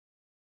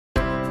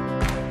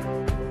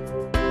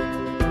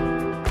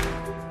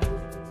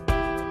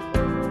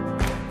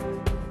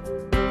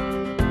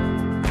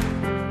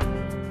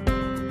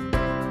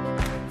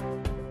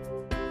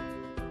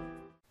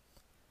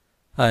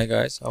Hi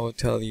guys, I will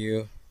tell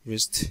you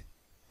wrist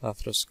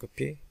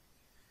arthroscopy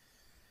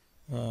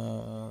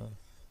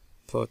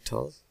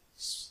portals.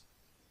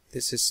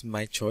 This is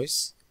my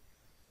choice.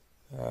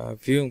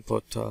 Viewing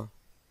portal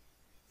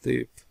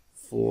 3,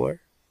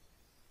 4,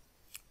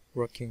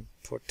 working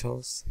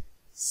portals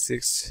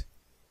 6,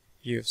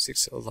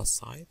 U6 other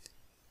side.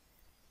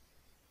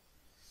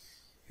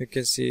 You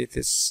can see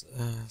this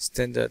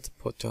standard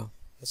portal.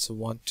 That's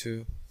 1,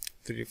 2,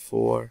 3,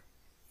 4,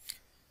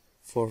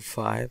 4,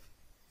 5.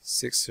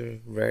 6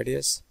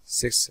 radius,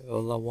 6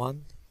 other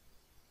one,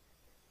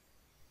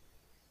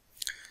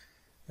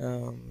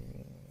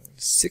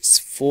 6,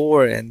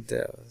 4, and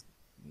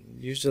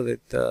usually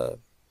the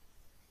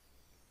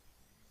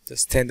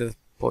standard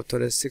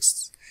portal is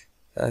 6,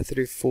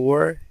 3,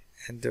 4,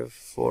 and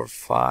 4,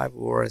 5,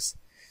 or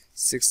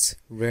 6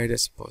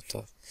 radius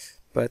portal.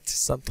 But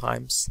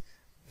sometimes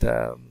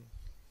the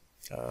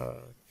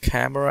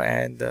camera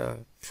and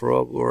the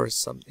probe or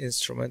some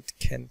instrument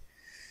can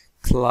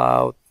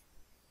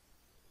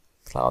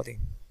clouding,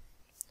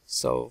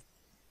 so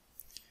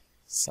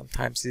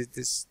sometimes it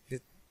is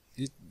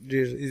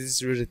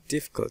really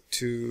difficult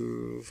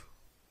to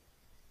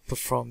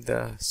perform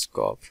the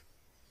scope.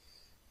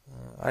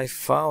 I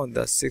found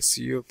the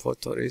 6U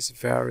portal is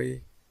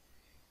very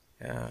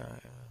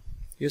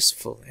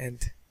useful,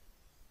 and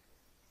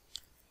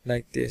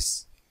like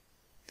this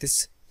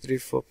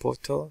 3-4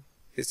 portal,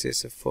 this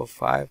is a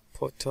 4-5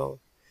 portal,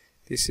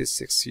 this is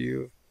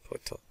 6U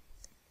portal.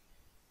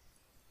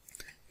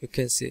 You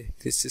can see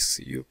this is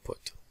 6U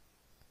portal.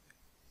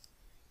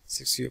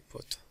 6U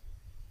portal.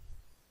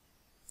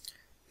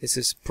 This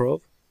is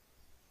probe.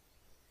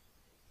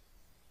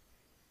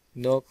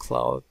 No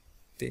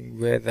clouding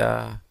with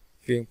a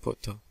viewing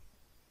portal.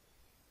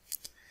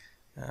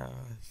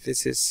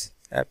 This is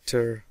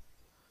after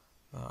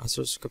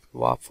arthroscopy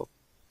waffle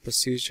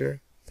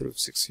procedure through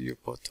 6U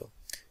portal.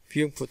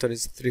 Viewing portal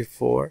is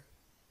 3-4.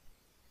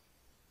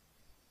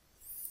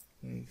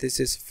 This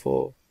is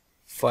 4-5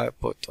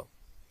 portal.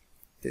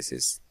 This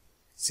is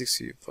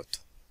 6U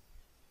portal.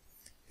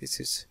 This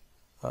is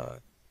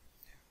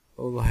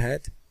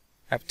overhead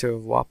after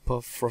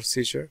waffle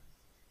procedure.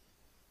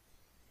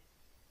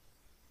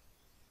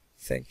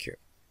 Thank you.